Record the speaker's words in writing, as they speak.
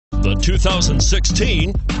The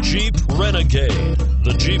 2016 Jeep Renegade.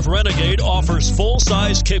 The Jeep Renegade offers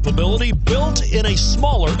full-size capability built in a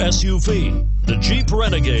smaller SUV. The Jeep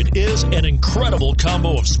Renegade is an incredible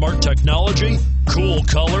combo of smart technology, cool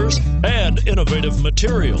colors, and innovative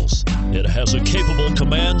materials. It has a capable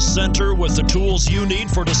command center with the tools you need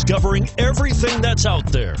for discovering everything that's out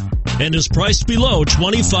there, and is priced below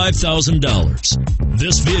 $25,000.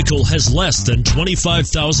 This vehicle has less than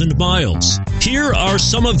 25,000 miles. Here are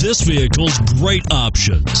some of this vehicle's great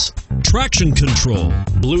options: traction control,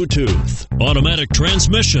 Bluetooth, automatic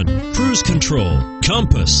transmission, cruise control,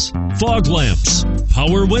 compass, fog lamps,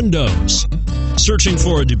 power windows. Searching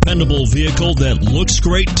for a dependable vehicle that looks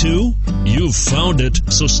great too? You've found it,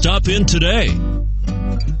 so stop in today.